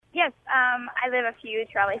Yes, I live a few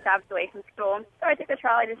trolley stops away from school, so I took the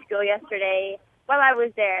trolley to school yesterday. While I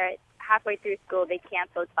was there, halfway through school, they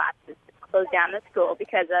canceled classes, closed down the school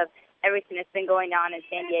because of everything that's been going on in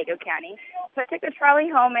San Diego County. So I took the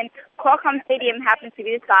trolley home, and Qualcomm Stadium happens to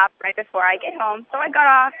be the stop right before I get home. So I got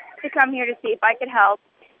off to come here to see if I could help,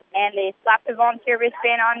 and they slapped a volunteer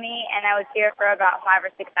wristband on me, and I was here for about 5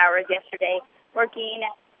 or 6 hours yesterday, working,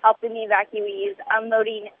 helping the evacuees,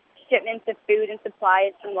 unloading shipments of food and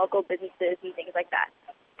supplies from local businesses and things like that.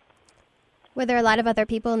 Were there a lot of other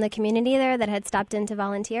people in the community there that had stopped in to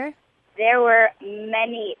volunteer? There were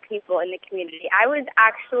many people in the community. I was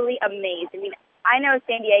actually amazed. I mean, I know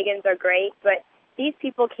San Diegans are great, but these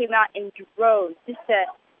people came out in droves just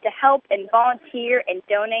to help and volunteer and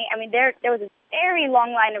donate. I mean, there was a very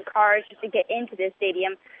long line of cars just to get into this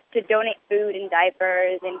stadium to donate food and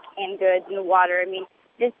diapers and canned goods and water. I mean,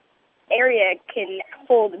 this area can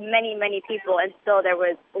hold many, many people, and still there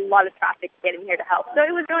was a lot of traffic getting here to help. So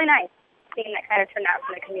it was really nice seeing that kind of turnout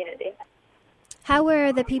from the community. How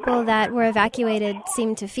were the people that were evacuated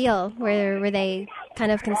seem to feel? Were they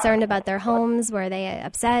kind of concerned about their homes? Were they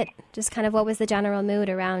upset? Just kind of what was the general mood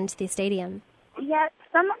around the stadium? Yeah,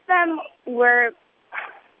 some of them were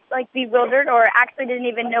like bewildered or actually didn't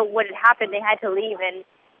even know what had happened. They had to leave, and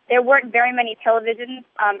there weren't very many televisions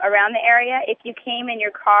around the area. If you came in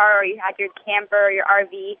your car or you had your camper or your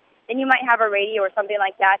RV, then you might have a radio or something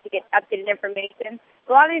like that to get updated information.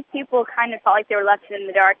 A lot of these people kind of felt like they were left in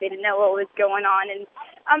the dark. They didn't know what was going on. And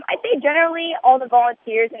I'd say generally all the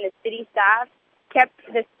volunteers and the city staff kept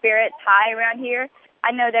the spirits high around here.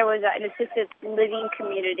 I know there was an assisted living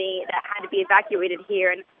community that had to be evacuated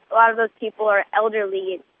here, and a lot of those people are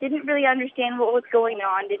elderly and didn't really understand what was going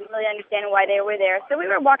on, didn't really understand why they were there. So we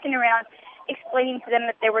were walking around explaining to them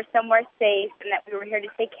that they were somewhere safe and that we were here to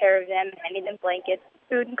take care of them, handing them blankets,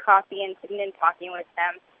 food and coffee, and sitting and talking with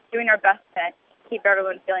them, doing our best to keep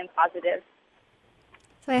everyone feeling positive.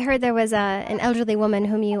 So I heard there was an elderly woman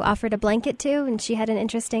whom you offered a blanket to, and she had an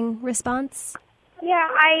interesting response. Yeah,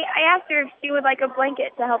 I asked her if she would like a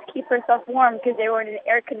blanket to help keep herself warm because they were in an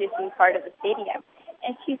air-conditioned part of the stadium.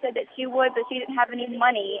 And she said that she would, but she didn't have any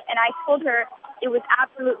money. And I told her it was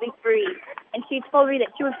absolutely free. And she told me that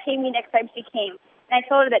she would pay me next time she came. And I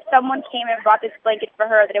told her that someone came and brought this blanket for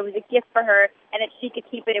her, that it was a gift for her, and that she could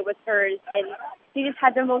keep it. It was hers. And she just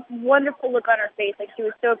had the most wonderful look on her face, like she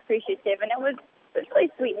was so appreciative. And it was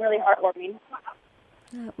really sweet and really heartwarming.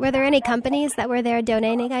 Were there any companies that were there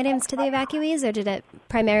donating items to the evacuees, or did it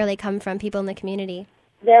primarily come from people in the community?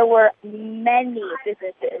 There were many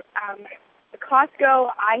businesses.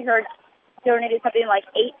 Costco, I heard, donated something like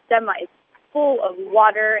 8 semis full of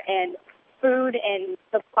water and food and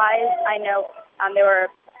supplies. I know there were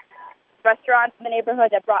restaurants in the neighborhood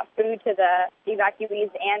that brought food to the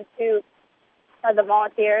evacuees and to the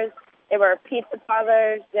volunteers. There were pizza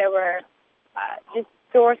parlors. There were just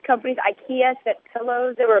stores, companies, IKEA sent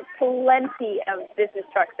pillows. There were plenty of business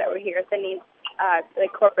trucks that were here sending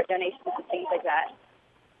like corporate donations and things like that.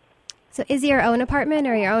 So is your own apartment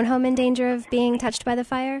or your own home in danger of being touched by the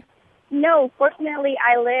fire? No, fortunately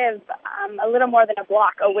I live a little more than a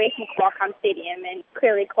block away from Qualcomm Stadium, and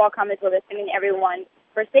clearly Qualcomm is where they're sending everyone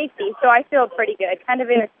for safety, so I feel pretty good, kind of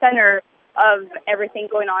in the center of everything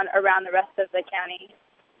going on around the rest of the county.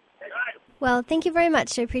 Well, thank you very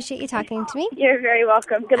much. I appreciate you talking to me. You're very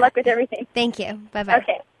welcome. Good luck with everything. Thank you. Bye-bye.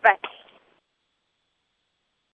 Okay, bye.